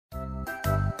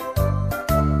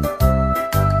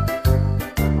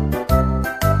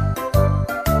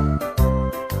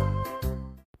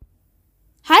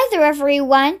there,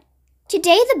 everyone.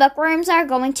 Today the Bookworms are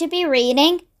going to be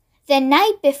reading The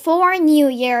Night Before New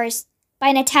Year's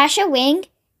by Natasha Wing,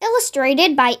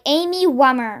 illustrated by Amy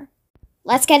Wummer.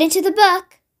 Let's get into the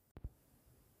book.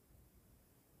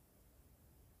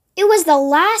 It was the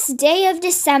last day of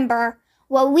December,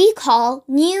 what we call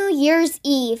New Year's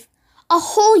Eve. A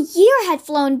whole year had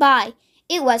flown by.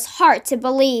 It was hard to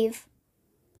believe.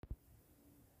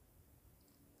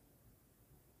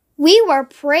 We were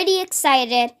pretty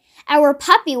excited. Our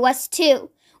puppy was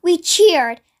too. We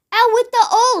cheered, out with the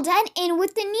old and in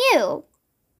with the new.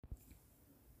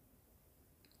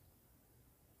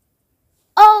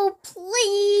 Oh,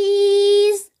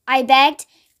 please, I begged.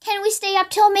 Can we stay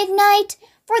up till midnight?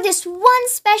 For this one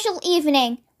special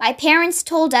evening, my parents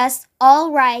told us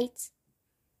all right.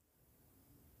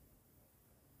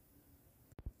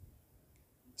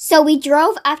 So we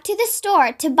drove up to the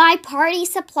store to buy party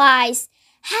supplies,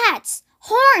 hats,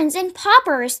 horns and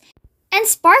poppers, and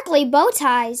sparkly bow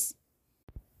ties.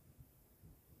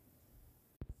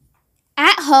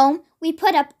 At home, we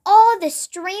put up all the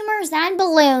streamers and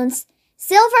balloons,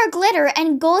 silver glitter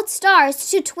and gold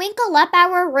stars to twinkle up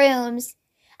our rooms.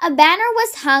 A banner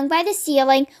was hung by the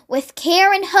ceiling with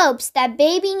care and hopes that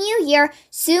baby New Year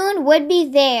soon would be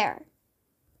there.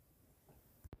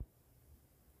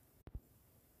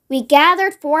 We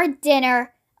gathered for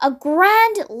dinner, a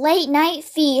grand late-night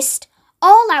feast,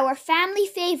 all our family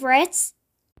favorites.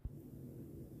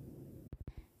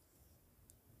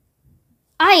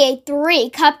 I ate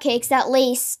 3 cupcakes at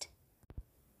least.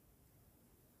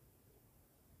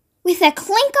 With a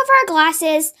clink of our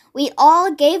glasses, we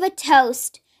all gave a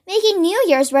toast. Making New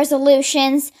Year's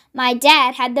resolutions, my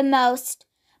dad had the most.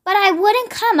 But I wouldn't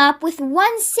come up with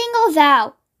one single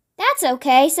vow. That's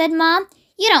okay, said Mom.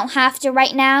 You don't have to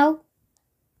right now.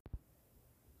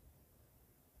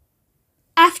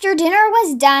 After dinner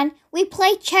was done, we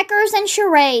played checkers and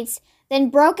charades, then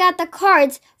broke out the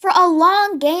cards for a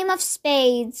long game of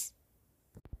spades.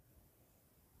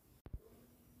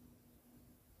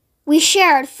 We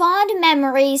shared fond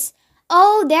memories.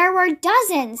 Oh, there were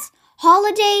dozens.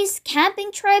 Holidays,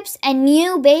 camping trips, and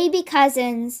new baby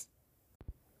cousins.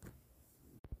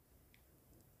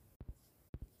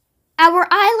 Our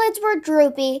eyelids were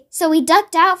droopy, so we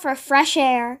ducked out for fresh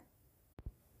air.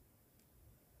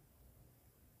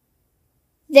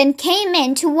 Then came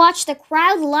in to watch the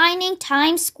crowd lining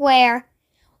Times Square.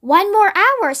 1 more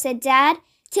hour, said Dad,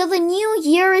 till the new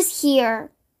year is here.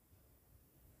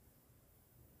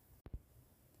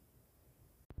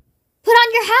 Put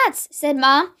on your hats, said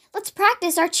Mom. Let's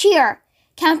practice our cheer.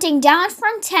 Counting down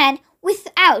from 10,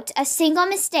 without a single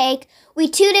mistake, we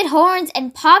tooted horns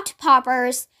and popped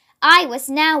poppers. I was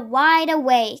now wide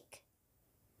awake.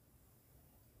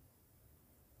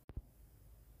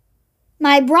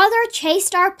 My brother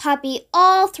chased our puppy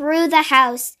all through the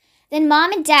house. Then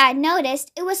Mom and Dad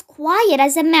noticed it was quiet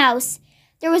as a mouse.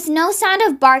 There was no sound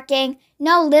of barking,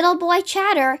 no little boy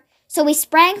chatter, so we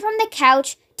sprang from the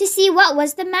couch to see what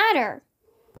was the matter.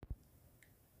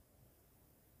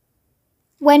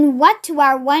 When what to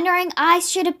our wondering eyes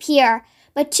should appear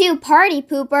but 2 party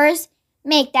poopers,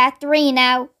 make that 3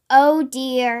 now, oh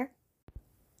dear.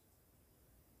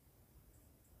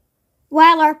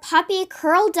 While our puppy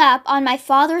curled up on my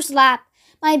father's lap,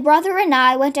 my brother and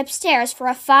I went upstairs for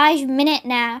a 5-minute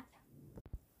nap.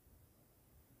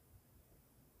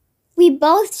 We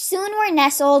both soon were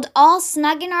nestled all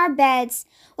snug in our beds,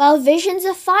 while visions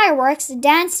of fireworks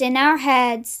danced in our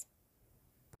heads.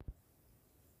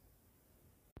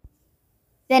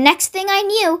 The next thing I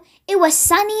knew, it was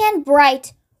sunny and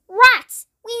bright. Rats!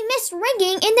 We missed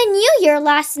ringing in the New Year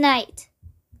last night.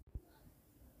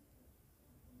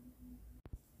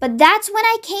 But that's when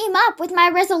I came up with my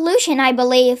resolution, I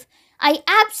believe. I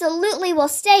absolutely will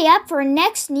stay up for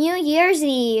next New Year's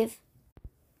Eve.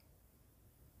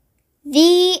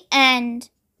 The end.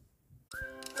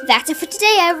 That's it for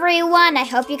today, everyone. I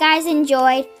hope you guys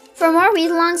enjoyed. For more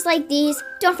read-alongs like these,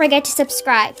 don't forget to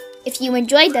subscribe. If you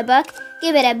enjoyed the book,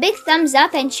 give it a big thumbs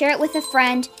up and share it with a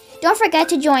friend. Don't forget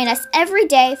to join us every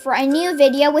day for a new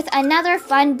video with another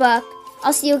fun book.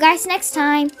 I'll see you guys next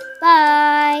time.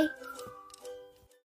 Bye!